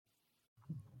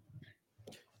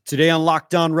Today on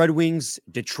Locked On Red Wings,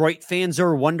 Detroit fans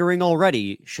are wondering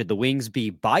already, should the Wings be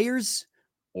buyers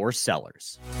or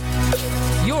sellers?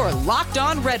 You're Locked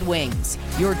On Red Wings,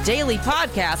 your daily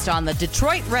podcast on the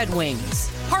Detroit Red Wings.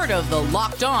 Part of the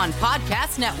Locked On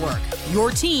Podcast Network,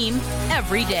 your team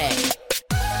every day.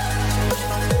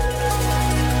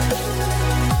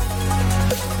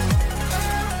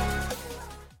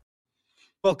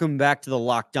 Welcome back to the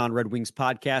Locked On Red Wings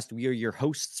podcast. We are your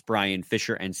hosts, Brian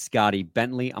Fisher and Scotty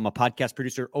Bentley. I'm a podcast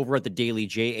producer over at the Daily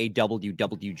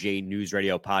JAWWJ News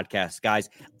Radio podcast.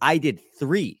 Guys, I did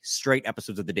 3 straight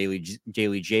episodes of the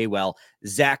Daily J. Well,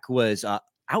 Zach was out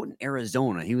in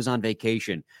Arizona. He was on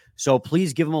vacation. So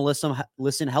please give him a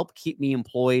listen. Help keep me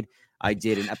employed. I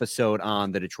did an episode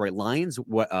on the Detroit Lions,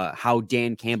 how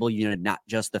Dan Campbell united not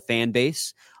just the fan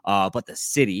base, but the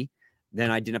city. Then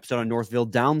I did an episode on Northville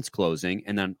Downs closing.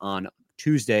 And then on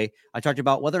Tuesday, I talked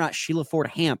about whether or not Sheila Ford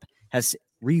Hamp has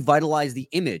revitalized the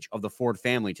image of the Ford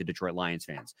family to Detroit Lions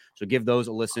fans. So give those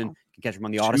a listen. You can catch them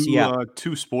on the Odyssey app.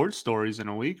 2 sports stories in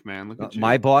a week, man. Look at you.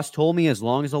 My boss told me as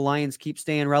long as the Lions keep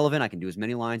staying relevant, I can do as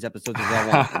many Lions episodes as I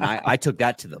want. And I took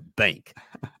that to the bank.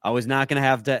 I was not going to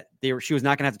have to, she was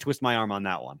not going to have to twist my arm on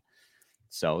that one.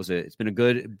 So it's been a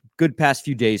good past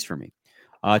few days for me.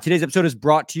 Today's episode is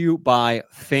brought to you by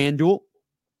FanDuel.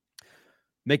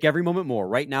 Make every moment more.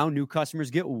 Right now, new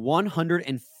customers get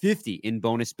 $150 in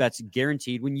bonus bets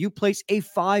guaranteed when you place a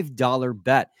 $5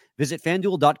 bet. Visit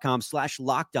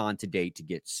FanDuel.com/lockedon today to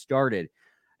get started.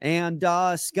 And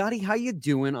Scotty, how you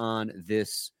doing on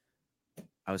this?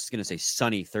 I was going to say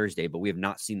sunny Thursday, but we have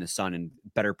not seen the sun in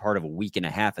better part of a week and a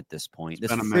half at this point.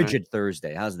 This frigid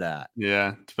Thursday. How's that?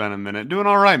 Yeah, it's been a minute. Doing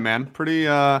all right, man. Pretty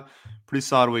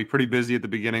solid week. Pretty busy at the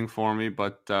beginning for me,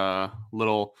 but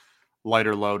little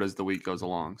lighter load as the week goes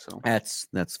along. So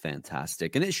that's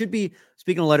fantastic. And it should be,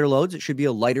 speaking of lighter loads, it should be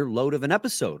a lighter load of an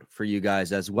episode for you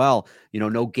guys as well. You know,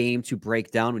 no game to break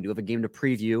down. We do have a game to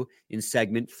preview in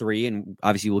segment 3, and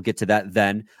obviously we'll get to that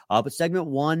then. But segment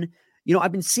 1, you know,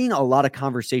 I've been seeing a lot of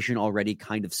conversation already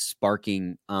kind of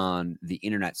sparking on the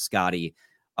internet, Scotty,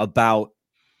 about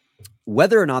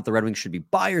whether or not the Red Wings should be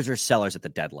buyers or sellers at the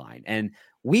deadline. And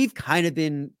we've kind of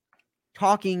been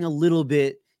talking a little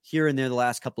bit here and there the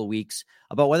last couple of weeks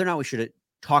about whether or not we should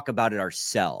talk about it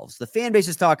ourselves. The fan base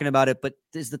is talking about it, but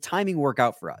does the timing work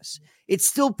out for us? It's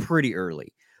still pretty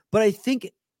early, but I think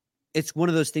it's one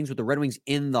of those things with the Red Wings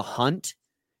in the hunt.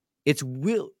 It's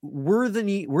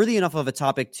worthy enough of a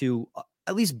topic to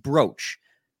at least broach.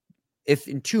 If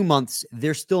in 2 months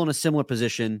they're still in a similar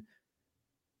position,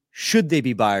 should they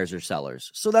be buyers or sellers?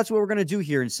 So that's what we're going to do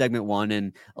here in segment 1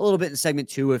 and a little bit in segment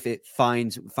 2 if it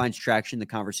finds traction, the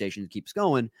conversation keeps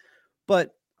going.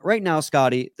 But right now,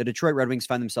 Scotty, the Detroit Red Wings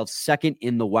find themselves second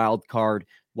in the wild card,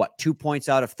 2 points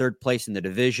out of third place in the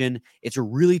division. It's a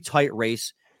really tight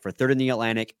race for third in the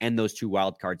Atlantic and those 2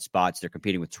 wild card spots. They're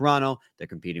competing with Toronto. They're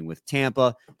competing with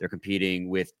Tampa. They're competing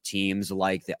with teams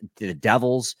like the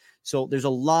Devils. So there's a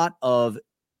lot of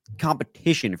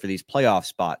competition for these playoff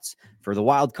spots for the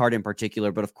wild card in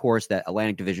particular. But of course, that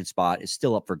Atlantic Division spot is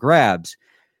still up for grabs.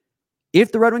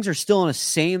 If the Red Wings are still in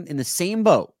the same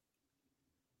boat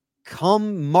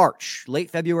come March,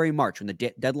 late February, March, when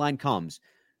the deadline comes,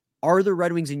 are the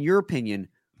Red Wings, in your opinion,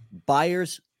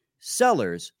 buyers,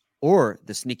 sellers, or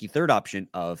the sneaky third option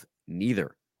of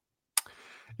neither?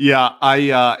 Yeah,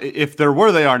 if they're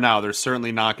where they are now, they're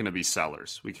certainly not going to be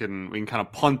sellers. We can kind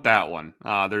of punt that one.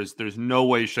 There's no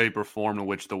way, shape, or form in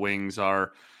which the Wings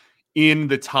are in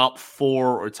the top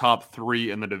 4 or top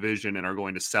 3 in the division and are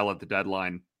going to sell at the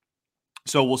deadline.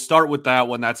 So we'll start with that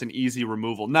one. That's an easy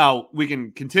removal. Now we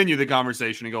can continue the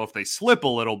conversation and go, if they slip a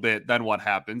little bit, then what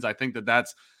happens? I think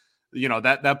that's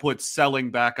that puts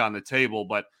selling back on the table,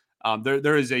 but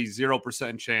there is a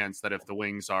 0% chance that if the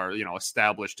Wings are,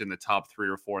 established in the top 3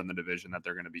 or 4 in the division, that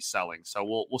they're going to be selling.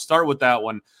 So we'll start with that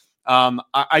one.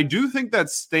 I do think that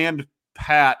stand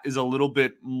pat is a little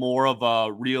bit more of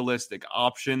a realistic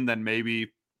option than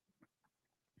maybe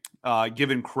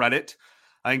given credit.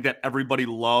 I think that everybody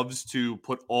loves to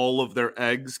put all of their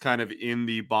eggs kind of in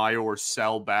the buy or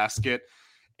sell basket.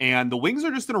 And the Wings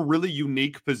are just in a really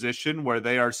unique position where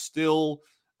they are still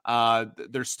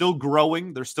they're still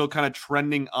growing. They're still kind of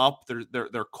trending up.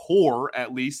 Their core,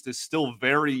 at least, is still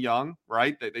very young,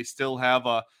 right? They still have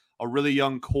a really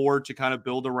young core to kind of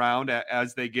build around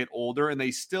as they get older. And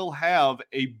they still have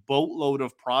a boatload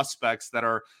of prospects that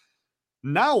are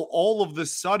now all of the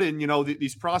sudden,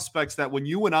 these prospects that when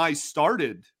you and I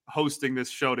started hosting this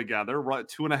show together, right,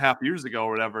 2.5 years ago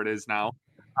or whatever it is now,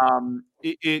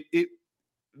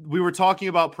 we were talking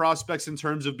about prospects in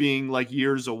terms of being like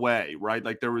years away, right?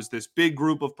 Like there was this big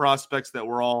group of prospects that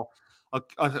were all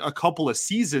a couple of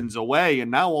seasons away, and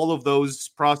now all of those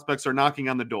prospects are knocking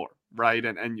on the door, right?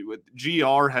 And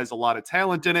GR has a lot of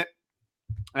talent in it,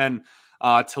 and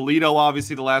Toledo,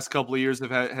 obviously, the last couple of years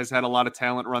has had a lot of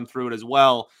talent run through it as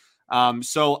well.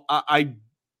 So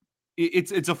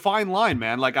it's a fine line,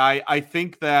 man. Like I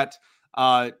think that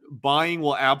buying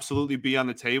will absolutely be on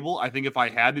the table. I think if I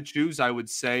had to choose, I would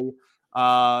say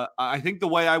I think the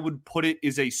way I would put it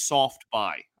is a soft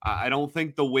buy. I don't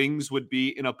think the Wings would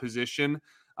be in a position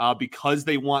because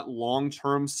they want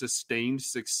long-term sustained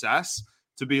success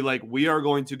to be like, we are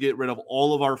going to get rid of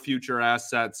all of our future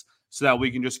assets so that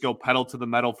we can just go pedal to the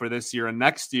metal for this year and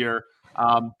next year.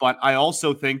 But I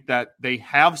also think that they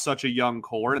have such a young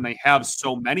core and they have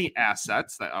so many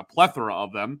assets, a plethora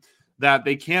of them, that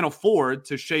they can't afford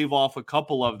to shave off a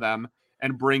couple of them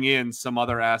and bring in some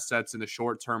other assets in the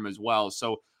short term as well.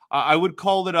 So I would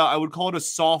call it a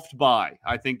soft buy,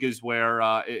 I think is where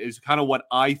is kind of what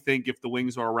I think if the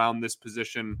Wings are around this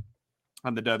position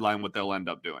on the deadline, what they'll end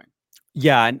up doing.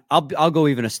 Yeah, and I'll go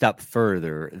even a step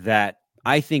further that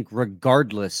I think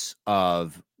regardless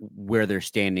of where their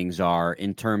standings are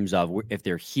in terms of if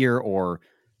they're here or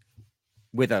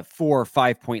with a 4 or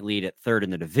 5 point lead at third in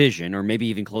the division, or maybe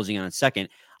even closing on second,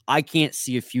 I can't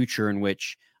see a future in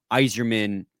which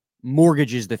Yzerman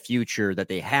mortgages the future that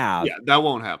they have. Yeah, that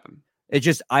won't happen. It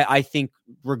just, I think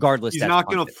regardless, he's not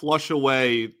going to flush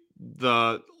away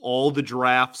all the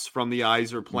drafts from the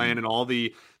Yzer plan and all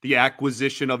the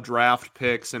acquisition of draft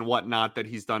picks and whatnot that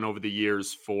he's done over the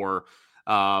years for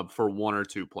one or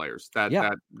two players.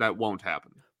 That won't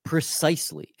happen.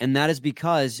 Precisely. And that is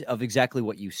because of exactly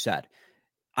what you said.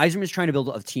 Yzerman is trying to build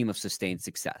a team of sustained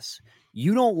success.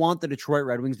 You don't want the Detroit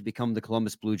Red Wings to become the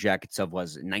Columbus Blue Jackets of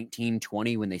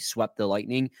 1920 when they swept the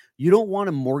Lightning. You don't want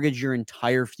to mortgage your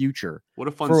entire future. What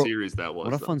a fun series that was.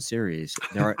 What a fun series.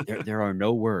 There are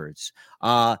no words.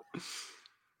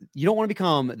 You don't want to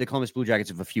become the Columbus Blue Jackets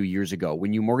of a few years ago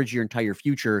when you mortgage your entire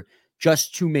future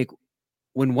just to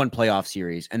win one playoff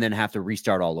series and then have to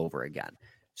restart all over again.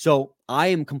 So I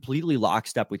am completely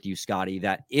lockstep with you, Scotty,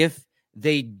 that if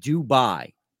they do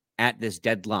buy at this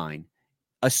deadline,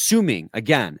 assuming,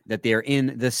 again, that they're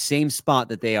in the same spot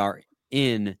that they are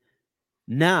in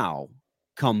now,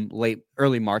 come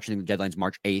early March, I think the deadline's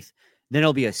March 8th, then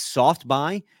it'll be a soft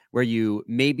buy where you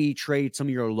maybe trade some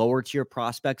of your lower tier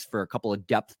prospects for a couple of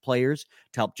depth players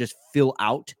to help just fill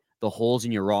out the holes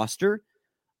in your roster.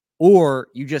 Or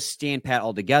you just stand pat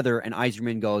altogether and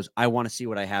Yzerman goes, I want to see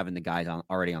what I have in the guys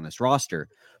already on this roster.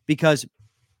 Because,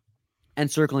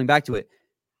 and circling back to it,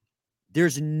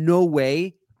 there's no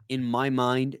way in my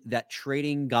mind that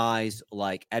trading guys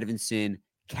like Edvinsson,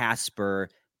 Kasper,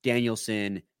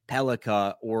 Danielson,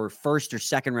 Pellikka, or first or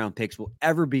second round picks will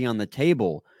ever be on the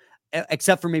table,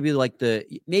 except for maybe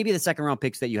the second round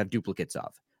picks that you have duplicates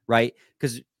of, right?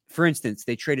 Because, for instance,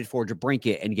 they traded for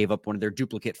DeBrincat and gave up one of their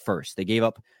duplicate first. They gave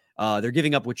up, they're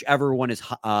giving up whichever one is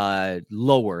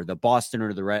lower, the Boston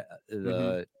or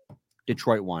the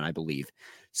Detroit one, I believe.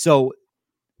 So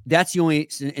that's the only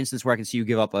instance where I can see you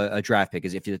give up a draft pick,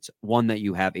 is if it's one that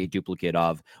you have a duplicate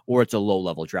of, or it's a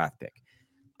low-level draft pick.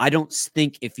 I don't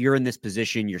think if you're in this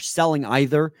position, you're selling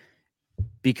either,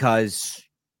 because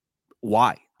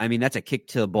why? I mean, that's a kick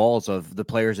to the balls of the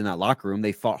players in that locker room.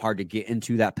 They fought hard to get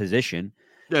into that position,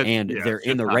 they're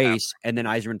in the race, and then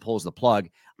Yzerman pulls the plug.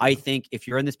 I think if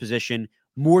you're in this position,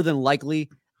 more than likely,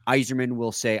 Yzerman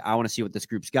will say, I want to see what this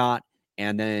group's got,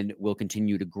 and then we'll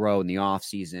continue to grow in the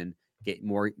offseason,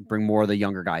 bring more of the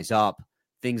younger guys up,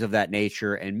 things of that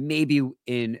nature. And maybe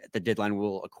in the deadline,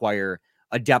 we'll acquire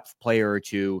a depth player or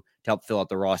two to help fill out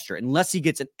the roster, unless he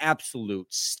gets an absolute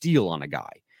steal on a guy,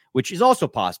 which is also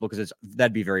possible because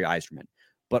that'd be very Yzerman.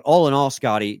 But all in all,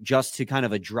 Scotty, just to kind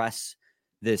of address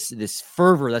this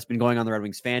fervor that's been going on the Red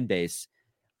Wings fan base,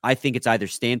 I think it's either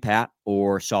stand pat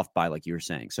or soft buy, like you were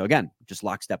saying. So again, just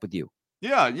lockstep with you.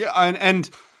 Yeah. And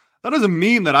that doesn't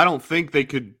mean that I don't think they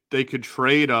could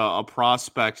trade a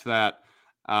prospect that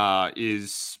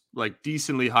is like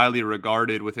decently highly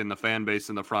regarded within the fan base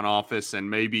in the front office, and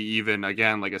maybe even,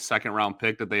 again, like a second round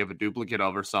pick that they have a duplicate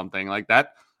of or something like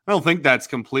that. I don't think that's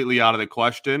completely out of the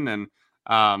question. And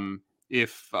I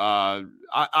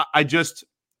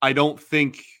don't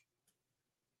think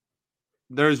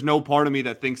there's no part of me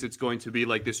that thinks it's going to be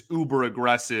like this uber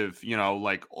aggressive,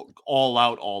 like all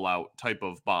out type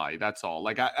of buy. That's all.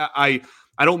 Like I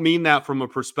don't mean that from a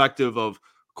perspective of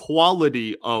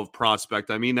quality of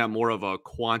prospect. I mean that more of a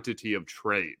quantity of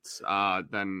trades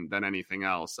than anything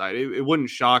else. It wouldn't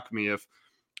shock me if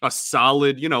a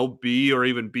solid, B or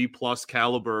even B plus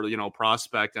caliber,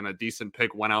 prospect and a decent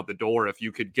pick went out the door. If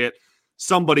you could get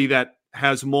somebody that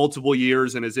has multiple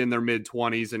years and is in their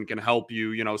mid-20s and can help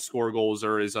you, score goals,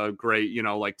 or is a great,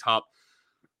 like top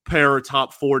pair,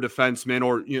 top four defensemen,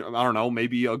 or, I don't know,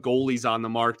 maybe a goalie's on the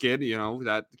market,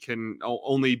 that can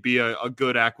only be a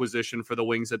good acquisition for the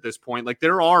Wings at this point. Like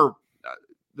there are,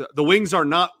 the Wings are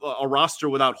not a roster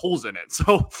without holes in it.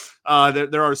 So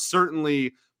there are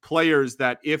certainly players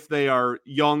that if they are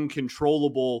young,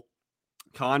 controllable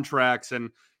contracts and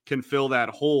can fill that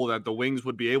hole, that the Wings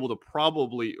would be able to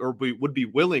probably, or would be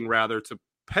willing rather, to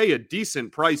pay a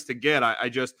decent price to get.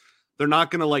 They're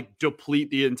not going to like deplete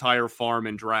the entire farm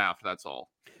and draft. That's all.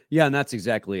 Yeah, and that's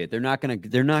exactly it. I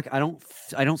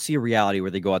don't see a reality where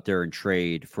they go out there and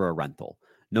trade for a rental,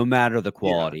 no matter the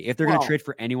quality. If they're going to trade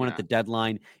for anyone at the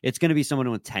deadline, it's going to be someone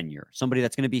with tenure, somebody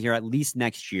that's going to be here at least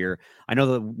next year. I know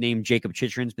the name Jacob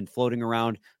Chychrun's been floating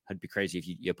around. It'd be crazy if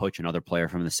you poach another player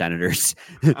from the Senators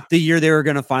the year they were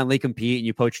going to finally compete, and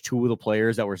you poach two of the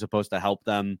players that were supposed to help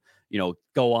them,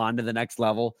 go on to the next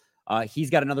level. He's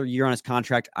got another year on his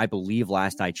contract, I believe,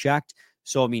 last I checked.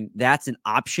 So, I mean, that's an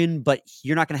option, but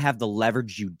you're not going to have the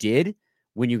leverage you did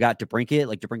when you got DeBrincat.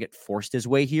 Like, DeBrincat forced his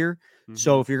way here. Mm-hmm.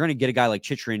 So if you're going to get a guy like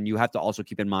Chychrun, you have to also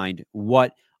keep in mind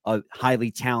what a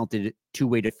highly talented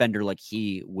two-way defender like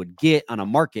he would get on a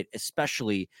market,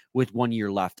 especially with 1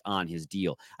 year left on his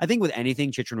deal. I think with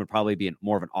anything, Chychrun would probably be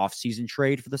more of an off-season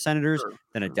trade for the Senators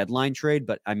than a deadline trade.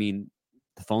 But, I mean,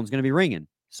 the phone's going to be ringing.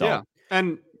 So yeah.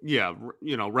 And,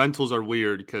 rentals are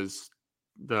weird because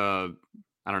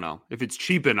I don't know if it's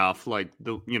cheap enough, like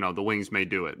the Wings may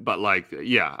do it, but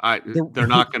they're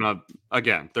not going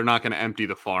to empty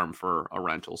the farm for a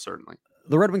rental. Certainly.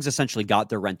 The Red Wings essentially got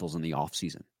their rentals in the off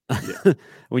season. Yeah.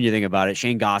 When you think about it,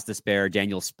 Shane Gostisbehere,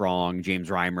 Daniel Sprong, James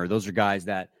Reimer, those are guys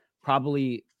that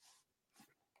probably,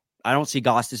 I don't see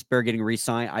Gostisbehere getting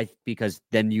re-signed because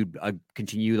then you'd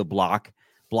continue the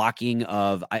blocking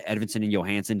of Edvinsson and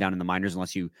Johansson down in the minors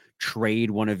unless you trade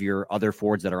one of your other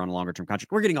forwards that are on a longer term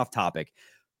contract. We're getting off topic.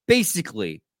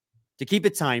 Basically, to keep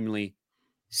it timely,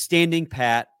 standing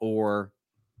pat or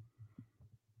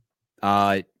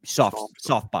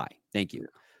soft buy. Thank you.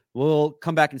 We'll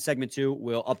come back in segment 2.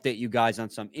 We'll update you guys on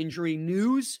some injury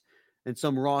news and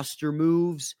some roster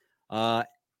moves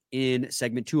in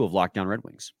segment 2 of Lockdown Red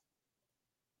Wings.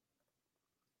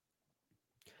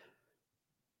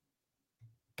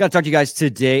 Got to talk to you guys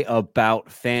today about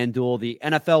FanDuel. The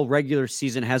NFL regular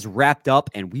season has wrapped up,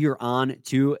 and we are on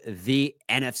to the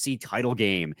NFC title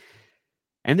game.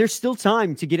 And there's still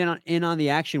time to get in on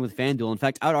the action with FanDuel. In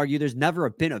fact, I would argue there's never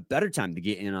been a better time to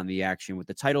get in on the action with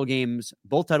the title games,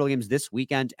 both title games this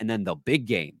weekend, and then the big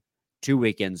game 2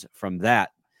 weekends from that.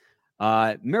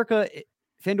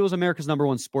 FanDuel is America's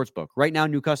 #1 sportsbook. Right now,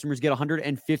 new customers get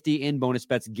 $150 in bonus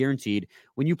bets guaranteed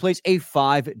when you place a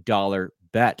 $5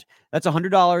 bet. That's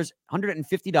 $100,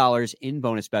 $150 in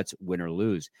bonus bets, win or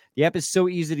lose. The app is so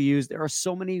easy to use. There are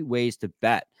so many ways to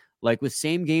bet. Like with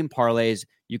same game parlays,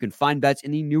 you can find bets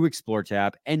in the new Explore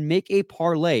tab and make a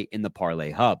parlay in the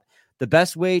Parlay Hub. The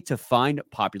best way to find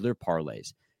popular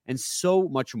parlays and so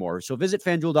much more. So visit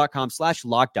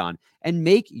FanDuel.com/lockdown and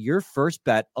make your first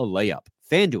bet a layup.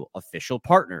 FanDuel, official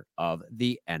partner of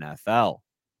the NFL.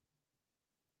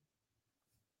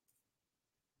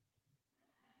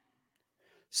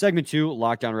 Segment 2,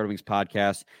 Lockdown Red Wings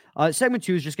podcast. Segment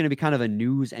 2 is just going to be kind of a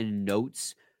news and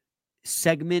notes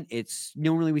segment. It's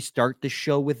normally we start the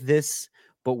show with this,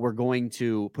 but we're going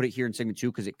to put it here in segment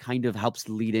 2 because it kind of helps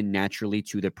lead in naturally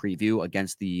to the preview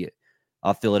against the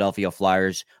Philadelphia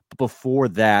Flyers. But before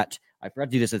that, I forgot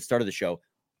to do this at the start of the show.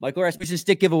 Michael Rasmussen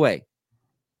stick giveaway.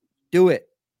 Do it.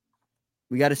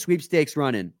 We got a sweepstakes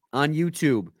running on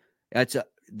YouTube. That's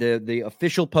the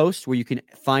official post where you can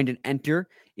find and enter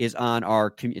is on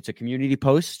it's a community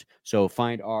post. So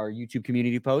find our YouTube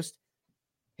community post,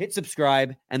 hit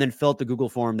subscribe, and then fill out the Google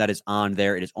form that is on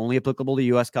there. It is only applicable to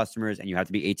U.S. customers, and you have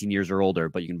to be 18 years or older.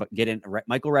 But you can get in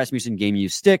Michael Rasmussen Game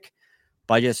Use Stick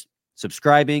by just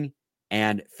subscribing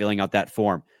and filling out that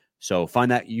form. So find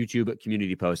that YouTube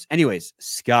community post. Anyways,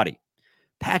 Scotty,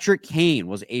 Patrick Kane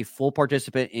was a full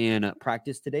participant in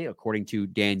practice today, according to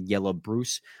Daniela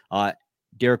Bruce.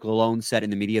 Derek Lalonde said in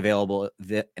the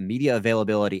media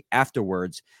availability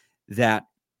afterwards that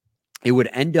it would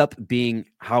end up being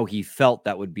how he felt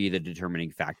that would be the determining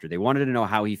factor. They wanted to know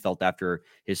how he felt after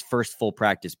his first full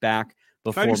practice back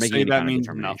before making any kind of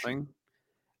determination.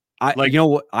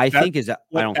 Nothing. I think is that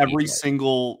I don't every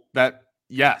single that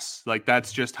yes, like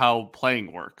that's just how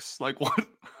playing works. Like what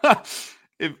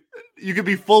if you could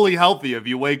be fully healthy if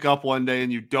you wake up one day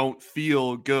and you don't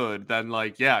feel good, then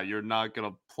you're not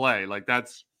gonna play. Like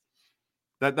that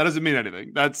doesn't mean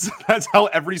anything. That's how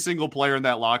every single player in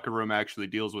that locker room actually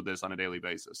deals with this on a daily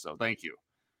basis. So thank you.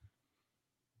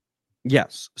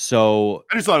 Yes. So,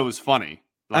 I just thought it was funny.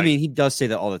 I mean, he does say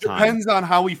that all the time. Depends on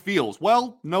how he feels.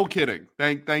 Well, no kidding.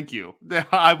 Thank you.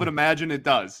 I would imagine it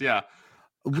does. Yeah.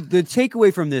 The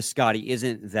takeaway from this, Scotty,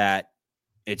 isn't that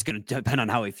it's going to depend on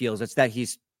how he feels. It's that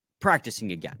he's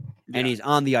practicing again and he's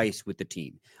on the ice with the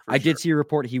team. I did see a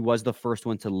report he was the first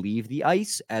one to leave the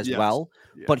ice as well,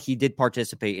 but he did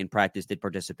participate in practice, did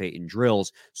participate in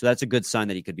drills. So that's a good sign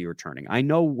that he could be returning. I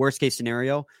know worst case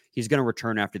scenario, he's going to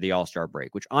return after the All-Star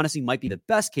break, which honestly might be the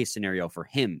best case scenario for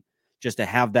him, just to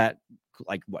have that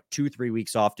 2-3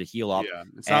 weeks off to heal up. Yeah,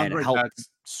 it sounds like that's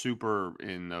super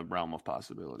in the realm of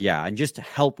possibility. Yeah, and just to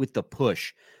help with the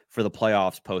push for the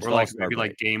playoffs post All-Star maybe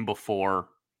break. game before,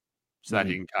 so that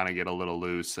he can kind of get a little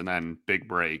loose, and then big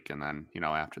break, and then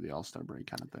after the All-Star break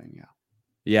kind of thing. Yeah.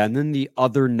 Yeah, and then the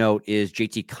other note is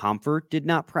JT Comfort did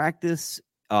not practice.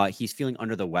 He's feeling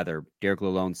under the weather. Derek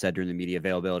Lalonde said during the media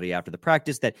availability after the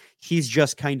practice that he's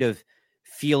just kind of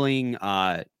feeling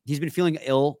he's been feeling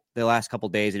ill the last couple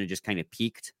of days, and it just kind of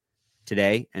peaked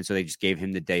today, and so they just gave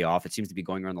him the day off. It seems to be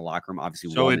going around the locker room. Obviously,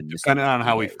 so it depended on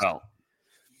how he felt.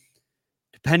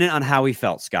 Dependent on how he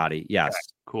felt, Scotty. Yes. Okay,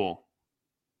 cool.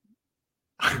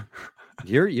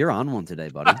 You're on one today,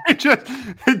 buddy.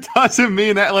 It doesn't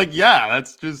mean that,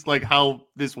 that's just how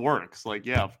this works.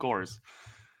 Of course.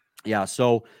 Yeah.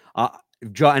 So I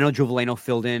know Joe Veleno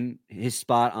filled in his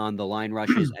spot on the line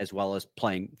rushes as well as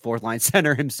playing fourth line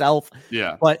center himself.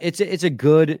 Yeah. But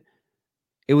it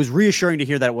was reassuring to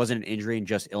hear that it wasn't an injury and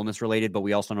just illness related. But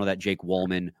we also know that Jake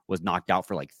Wollman was knocked out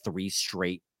for 3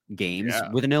 straight games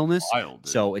with an illness. Wild,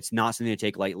 so it's not something to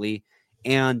take lightly.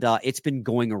 And it's been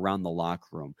going around the locker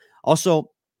room.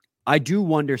 Also, I do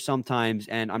wonder sometimes,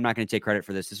 and I'm not going to take credit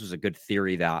for this. This was a good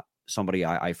theory that somebody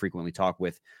I frequently talk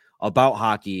with about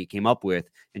hockey came up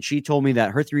with. And she told me that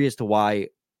her theory as to why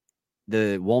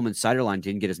the Wollman sideline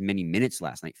didn't get as many minutes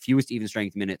last night, fewest even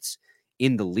strength minutes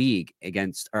in the league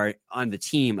on the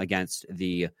team against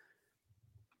the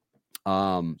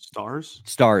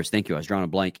Stars. Thank you. I was drawing a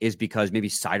blank, is because maybe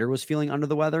Seider was feeling under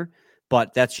the weather.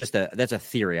 But that's a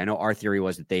theory. I know our theory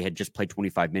was that they had just played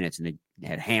 25 minutes and they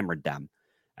had hammered them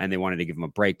and they wanted to give them a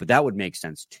break. But that would make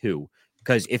sense too,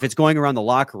 because if it's going around the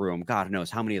locker room, God knows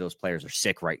how many of those players are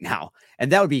sick right now. And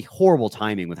that would be horrible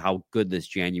timing with how good this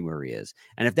January is.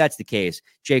 And if that's the case,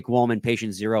 Jake Wollman,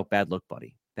 patient 0, bad luck,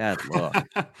 buddy. Bad luck.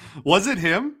 Was it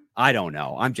him? I don't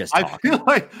know. I'm just talking.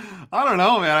 I feel I don't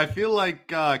know, man. I feel like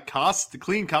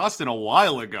Clean Costin a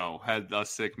while ago had a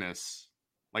sickness.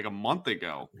 A month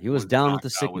ago. He was down with the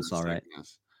sickness, all right.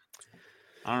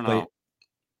 I don't know.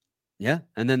 Yeah.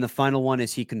 And then the final one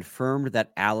is he confirmed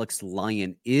that Alex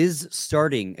Lyon is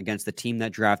starting against the team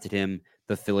that drafted him,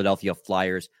 the Philadelphia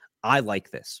Flyers. I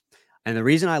like this. And the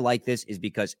reason I like this is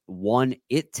because, one,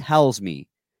 it tells me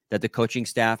that the coaching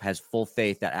staff has full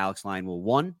faith that Alex Lyon will,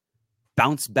 1,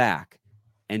 bounce back,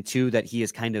 and 2, that he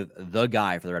is kind of the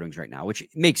guy for the Red Wings right now, which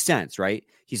makes sense, right?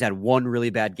 He's had one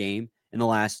really bad game in the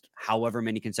last however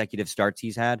many consecutive starts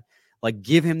he's had.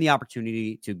 Give him the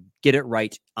opportunity to get it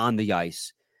right on the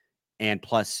ice. And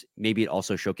plus, maybe it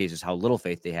also showcases how little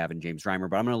faith they have in James Reimer.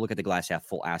 But I'm going to look at the glass half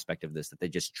full aspect of this, that they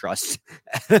just trust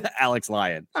Alex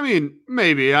Lyon. I mean,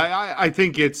 maybe. I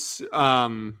think it's,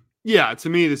 to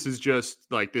me, this is just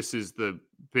this is the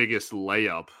biggest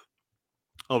layup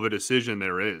of a decision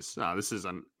there is. This is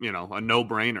a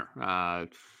no-brainer.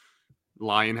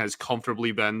 Lyon has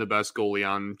comfortably been the best goalie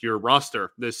on your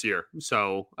roster this year.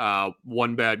 So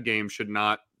one bad game should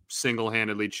not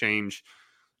single-handedly change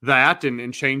that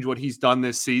and change what he's done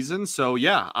this season. So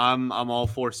I'm all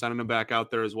for sending him back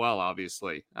out there as well,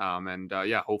 obviously.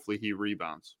 Hopefully he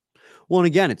rebounds. Well, and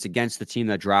again, it's against the team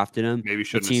that drafted him. Maybe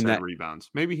shouldn't have said rebounds.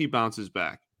 Maybe he bounces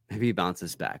back. Maybe he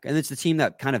bounces back. And it's the team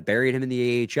that kind of buried him in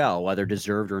the AHL, whether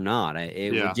deserved or not.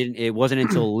 It wasn't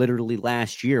until literally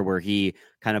last year where he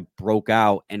kind of broke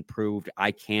out and proved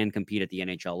I can compete at the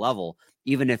NHL level,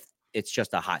 even if it's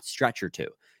just a hot stretch or two.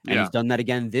 And he's done that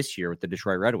again this year with the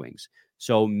Detroit Red Wings.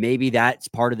 So maybe that's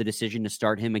part of the decision to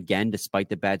start him again, despite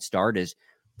the bad start, is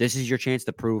this is your chance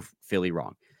to prove Philly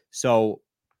wrong. So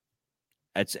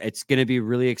it's going to be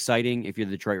really exciting if you're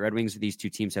the Detroit Red Wings. These two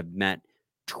teams have met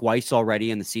twice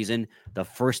already in the season. The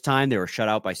first time they were shut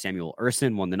out by Samuel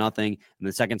Ersson, 1-0. And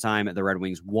the second time the Red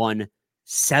Wings won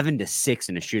 7-6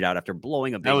 in a shootout after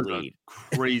blowing a big lead.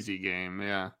 A crazy game.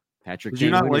 Yeah. Patrick, did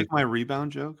you not like my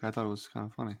rebound joke? I thought it was kind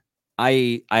of funny.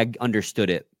 I understood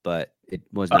it, but it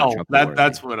was not.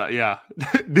 That's what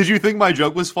Did you think my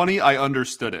joke was funny? I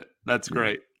understood it. That's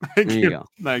great. Thank you. Go.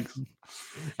 Thanks.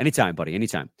 Anytime, buddy.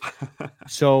 Anytime.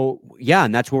 So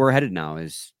and that's where we're headed now,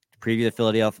 is preview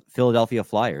the Philadelphia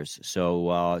Flyers.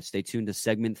 So stay tuned to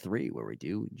segment 3 where we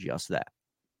do just that.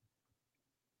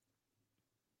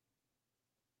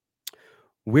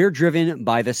 We're driven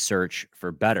by the search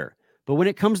for better. But when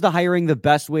it comes to hiring, the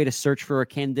best way to search for a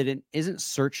candidate isn't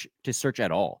search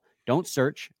at all. Don't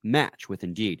search, match with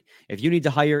Indeed. If you need to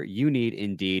hire, you need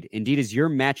Indeed. Indeed is your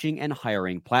matching and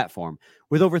hiring platform.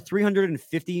 With over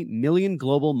 350 million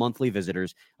global monthly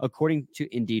visitors, according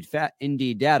to Indeed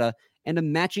data, and a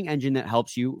matching engine that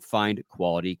helps you find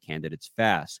quality candidates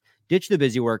fast. Ditch the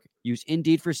busy work. Use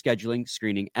Indeed for scheduling,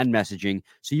 screening, and messaging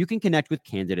so you can connect with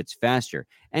candidates faster.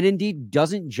 And Indeed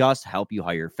doesn't just help you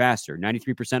hire faster.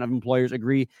 93% of employers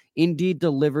agree Indeed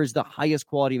delivers the highest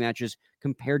quality matches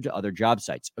compared to other job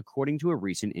sites, according to a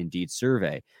recent Indeed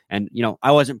survey. And,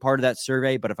 I wasn't part of that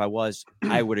survey, but if I was,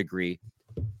 I would agree.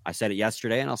 I said it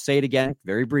yesterday, and I'll say it again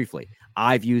very briefly.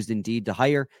 I've used Indeed to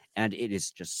hire, and it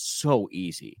is just so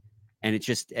easy. And it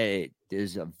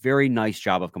is a very nice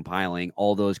job of compiling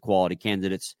all those quality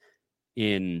candidates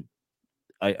in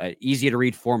a easy to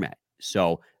read format.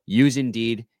 So use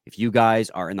Indeed if you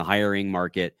guys are in the hiring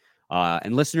market.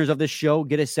 And listeners of this show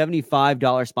get a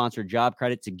 $75 sponsored job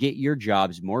credit to get your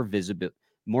jobs more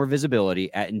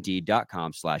visibility at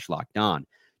Indeed.com/lockedon.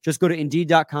 Just go to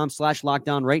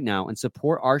Indeed.com/lockedon right now and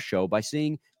support our show by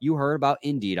saying you heard about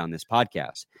Indeed on this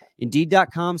podcast.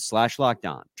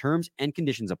 Indeed.com/lockedon. Terms and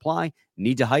conditions apply.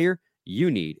 Need to hire?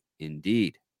 You need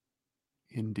Indeed.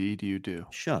 Indeed you do.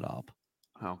 Shut up.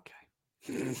 Okay.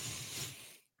 I feel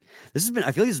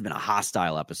like this has been a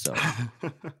hostile episode.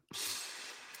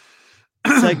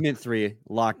 Segment 3,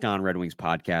 Locked On Red Wings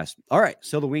podcast. All right,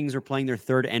 so the Wings are playing their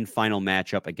third and final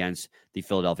matchup against the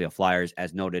Philadelphia Flyers.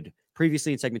 As noted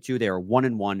previously in segment 2, they are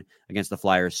 1-1 against the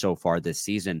Flyers so far this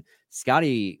season.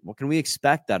 Scotty, what can we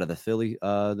expect out of the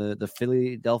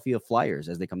Philadelphia Flyers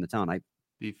as they come to town?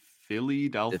 The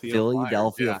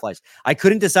Philadelphia Flyers. I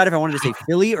couldn't decide if I wanted to say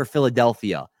Philly or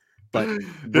Philadelphia. But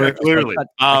clearly,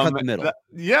 I cut the middle.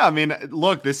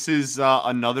 Look, this is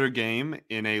another game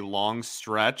in a long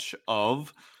stretch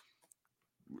of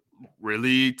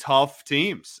really tough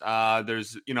teams.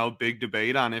 There's, big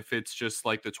debate on if it's just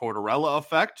like the Tortorella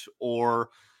effect or,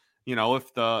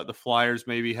 if the Flyers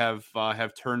maybe have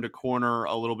turned a corner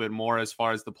a little bit more as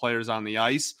far as the players on the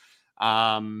ice.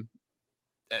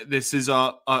 This is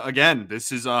right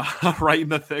in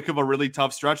the thick of a really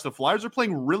tough stretch. The Flyers are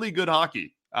playing really good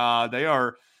hockey. They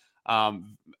are,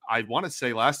 I want to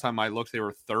say last time I looked, they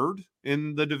were third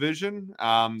in the division.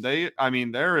 They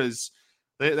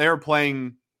are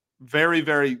playing very,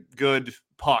 very good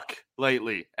puck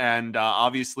lately. And,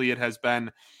 obviously it has been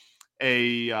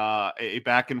a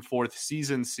back and forth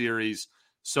season series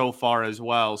so far as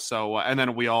well. So, and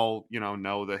then we all,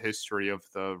 know the history of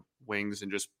the Wings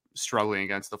and just struggling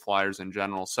against the Flyers in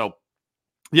general. So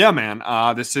yeah, man,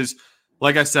 this is,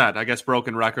 like I said, I guess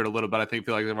broken record a little bit. I feel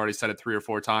like I've already said it 3 or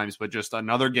 4 times, but just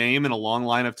another game in a long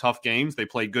line of tough games. They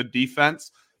play good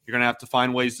defense. You're going to have to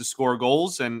find ways to score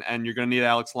goals, and you're going to need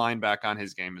Alex Lyon back on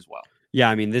his game as well. Yeah,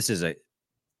 I mean, this is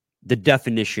the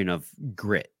definition of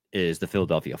grit is the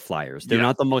Philadelphia Flyers. They're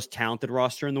not the most talented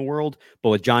roster in the world, but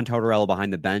with John Tortorella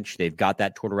behind the bench, they've got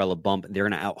that Tortorella bump. They're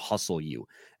going to out-hustle you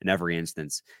in every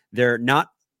instance. They're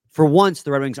not. For once,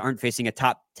 the Red Wings aren't facing a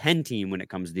top 10 team when it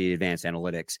comes to the advanced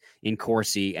analytics in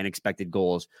Corsi and expected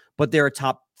goals, but they're a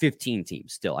top 15 team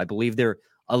still. I believe they're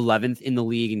 11th in the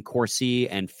league in Corsi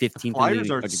and 15th in the league.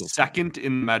 Flyers are second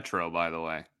in Metro, by the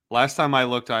way. Last time I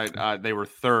looked, they were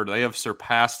third. They have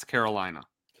surpassed Carolina.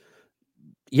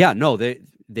 Yeah, no,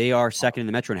 they are second in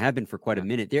the Metro and have been for quite a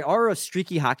minute. They are a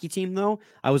streaky hockey team, though.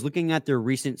 I was looking at their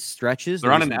recent stretches.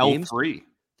 They're on an L3.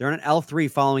 They're on an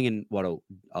L3 following in a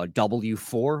W4,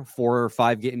 4 or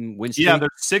 5 game win streak. Yeah, they're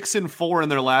 6-4 in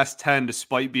their last 10,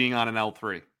 despite being on an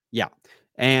L3. Yeah.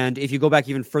 And if you go back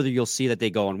even further, you'll see that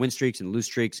they go on win streaks and lose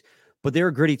streaks, but they're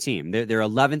a gritty team. They're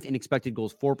 11th in expected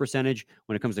goals for percentage.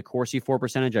 When it comes to Corsi for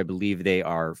percentage, I believe they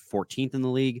are 14th in the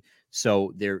league.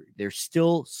 So they're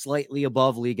still slightly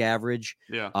above league average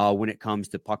when it comes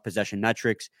to puck possession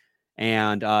metrics.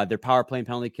 And their power play and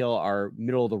penalty kill are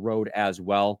middle of the road as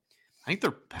well. I think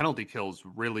their penalty kill is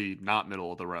really not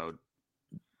middle of the road.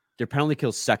 Their penalty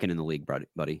kill is second in the league,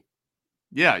 buddy.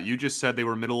 Yeah, you just said they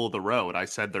were middle of the road. I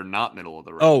said they're not middle of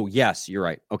the road. Oh, yes, you're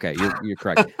right. Okay, you're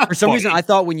correct. For some reason, I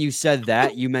thought when you said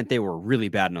that, you meant they were really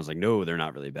bad, and I was like, no, they're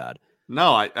not really bad.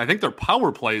 No, I think their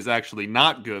power play is actually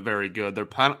not good, very good. Their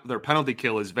penalty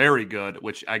kill is very good,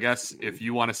 which I guess if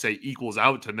you want to say equals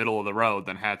out to middle of the road,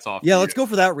 then hats off. Yeah, let's go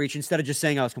for that reach instead of just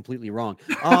saying I was completely wrong.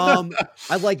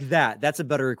 I like that. That's a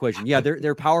better equation. Yeah,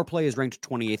 their power play is ranked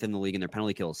 28th in the league, and their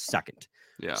penalty kill is second.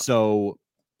 Yeah. So,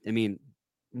 I mean,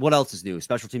 what else is new?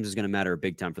 Special teams is going to matter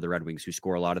big time for the Red Wings, who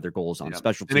score a lot of their goals on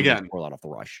special teams and score a lot off the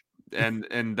rush.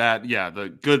 and that,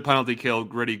 the good penalty kill,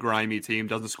 gritty, grimy team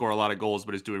doesn't score a lot of goals,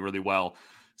 but is doing really well.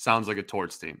 Sounds like a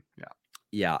Torts team. Yeah.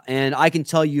 Yeah. And I can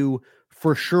tell you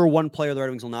for sure one player the Red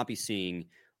Wings will not be seeing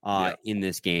in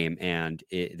this game, and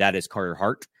that is Carter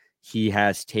Hart. He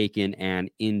has taken an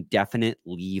indefinite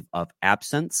leave of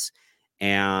absence,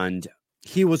 and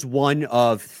he was one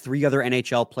of 3 other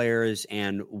NHL players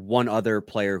and one other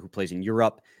player who plays in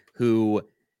Europe who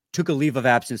took a leave of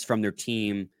absence from their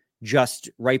team just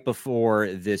right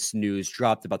before this news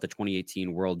dropped about the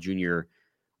 2018 World Junior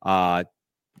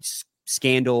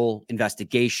scandal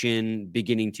investigation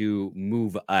beginning to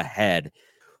move ahead.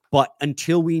 But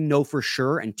until we know for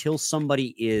sure, until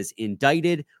somebody is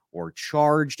indicted or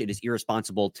charged, it is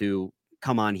irresponsible to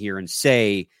come on here and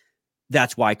say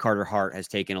that's why Carter Hart has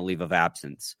taken a leave of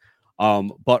absence.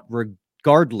 But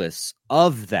regardless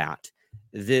of that,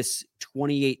 this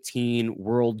 2018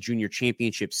 World Junior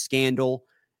Championship scandal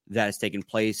that has taken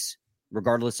place,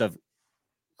 regardless of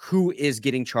who is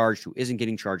getting charged, who isn't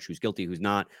getting charged, who's guilty, who's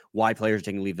not, why players are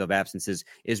taking leave of absences,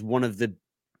 is one of the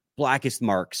blackest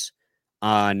marks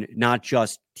on not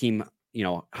just Team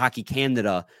Hockey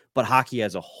Canada, but hockey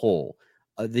as a whole.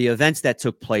 The events that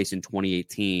took place in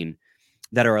 2018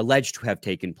 that are alleged to have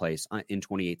taken place in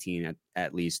 2018,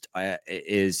 at least,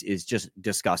 is just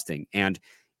disgusting. And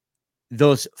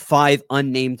those 5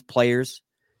 unnamed players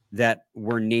that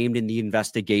were named in the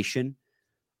investigation,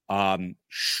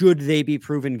 should they be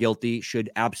proven guilty, should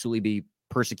absolutely be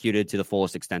persecuted to the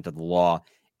fullest extent of the law.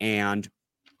 And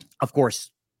of course,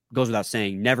 goes without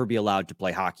saying, never be allowed to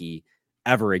play hockey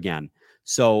ever again.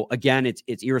 So again,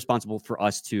 it's irresponsible for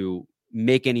us to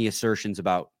make any assertions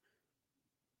about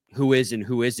who is and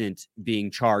who isn't being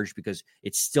charged because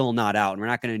it's still not out. And we're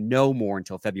not going to know more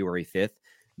until February 5th.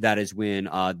 That is when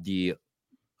the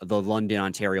London,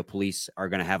 Ontario police are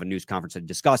going to have a news conference to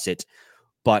discuss it.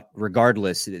 But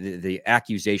regardless, the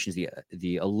accusations,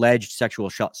 the alleged sexual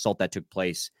assault that took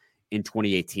place in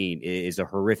 2018 is a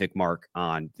horrific mark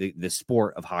on the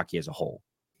sport of hockey as a whole.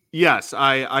 Yes,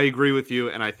 I agree with you,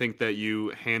 and I think that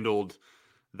you handled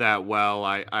that well.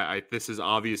 I this is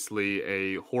obviously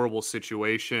a horrible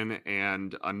situation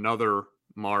and another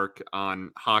mark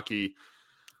on hockey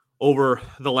over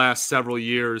the last several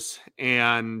years.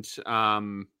 And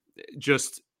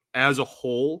just as a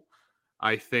whole,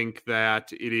 I think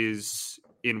that it is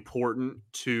important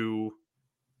to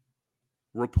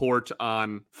report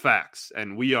on facts.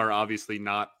 And we are obviously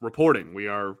not reporting. We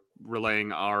are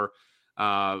relaying our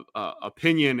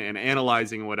opinion and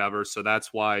analyzing whatever. So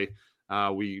that's why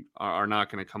we are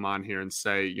not going to come on here and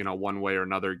say, one way or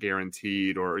another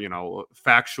guaranteed or,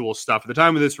 factual stuff. At the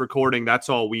time of this recording, that's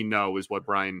all we know is what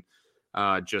Brian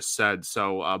just said.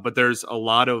 So, but there's a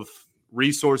lot of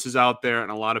resources out there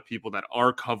and a lot of people that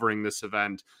are covering this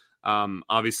event.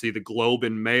 Obviously, the Globe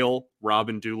and Mail,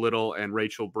 Robin Doolittle and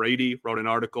Rachel Brady wrote an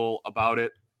article about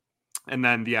it. And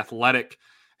then The Athletic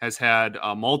has had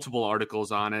multiple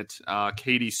articles on it.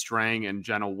 Katie Strang and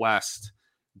Jenna West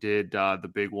did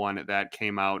the big one that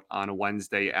came out on a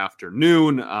Wednesday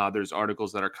afternoon. There's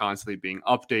articles that are constantly being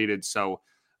updated. So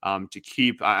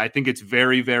I think it's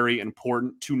very, very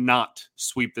important to not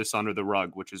sweep this under the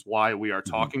rug, which is why we are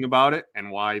talking about it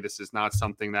and why this is not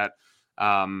something that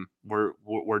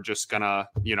we're just gonna,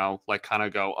 kind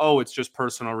of go, oh, it's just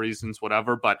personal reasons,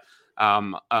 whatever. But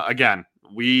again,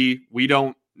 we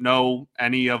don't know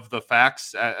any of the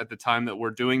facts at the time that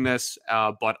we're doing this,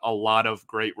 but a lot of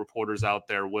great reporters out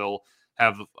there will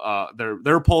have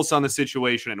their pulse on the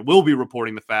situation and will be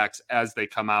reporting the facts as they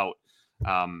come out.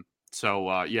 So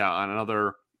on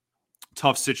another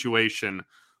tough situation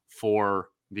for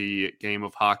the game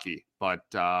of hockey, but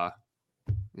I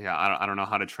don't know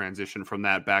how to transition from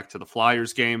that back to the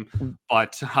Flyers game,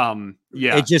 but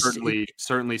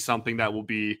certainly something that will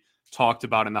be talked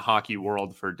about in the hockey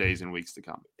world for days and weeks to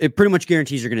come. It pretty much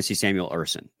guarantees you're going to see Samuel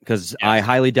Ersson because I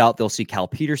highly doubt they'll see Cal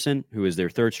Peterson, who is their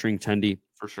third string tendy.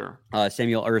 For sure.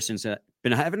 Samuel Ersson's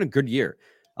been having a good year.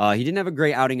 He didn't have a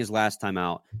great outing his last time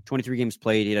out. 23 games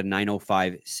played. He had a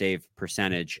 .905 save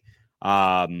percentage.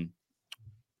 That's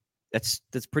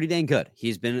pretty dang good.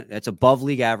 That's above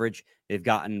league average. They've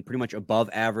gotten pretty much above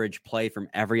average play from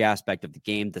every aspect of the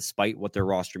game, despite what their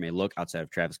roster may look outside of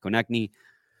Travis Konechny.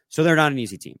 So they're not an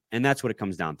easy team. And that's what it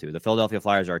comes down to. The Philadelphia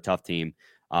Flyers are a tough team.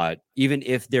 Even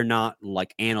if they're not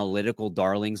like analytical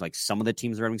darlings, like some of the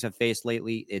teams the Red Wings have faced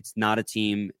lately, it's not a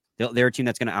team. They're a team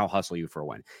that's going to out-hustle you for a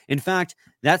win. In fact,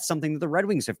 that's something that the Red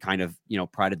Wings have kind of,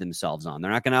 prided themselves on.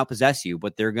 They're not going to out-possess you,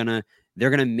 but they're going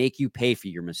to make you pay for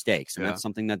your mistakes. And that's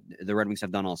something that the Red Wings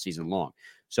have done all season long.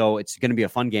 So it's going to be a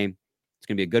fun game. It's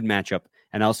going to be a good matchup.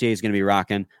 And LCA is going to be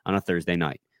rocking on a Thursday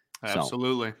night.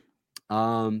 Absolutely.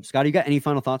 Scott, you got any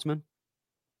final thoughts, man?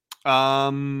 I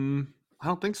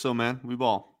don't think so, man. We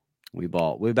ball. We'll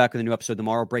be back with a new episode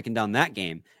tomorrow, breaking down that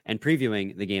game and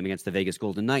previewing the game against the Vegas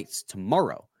Golden Knights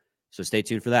tomorrow. So stay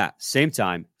tuned for that. Same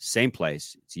time, same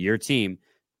place. It's your team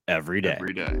every day.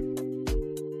 Every day.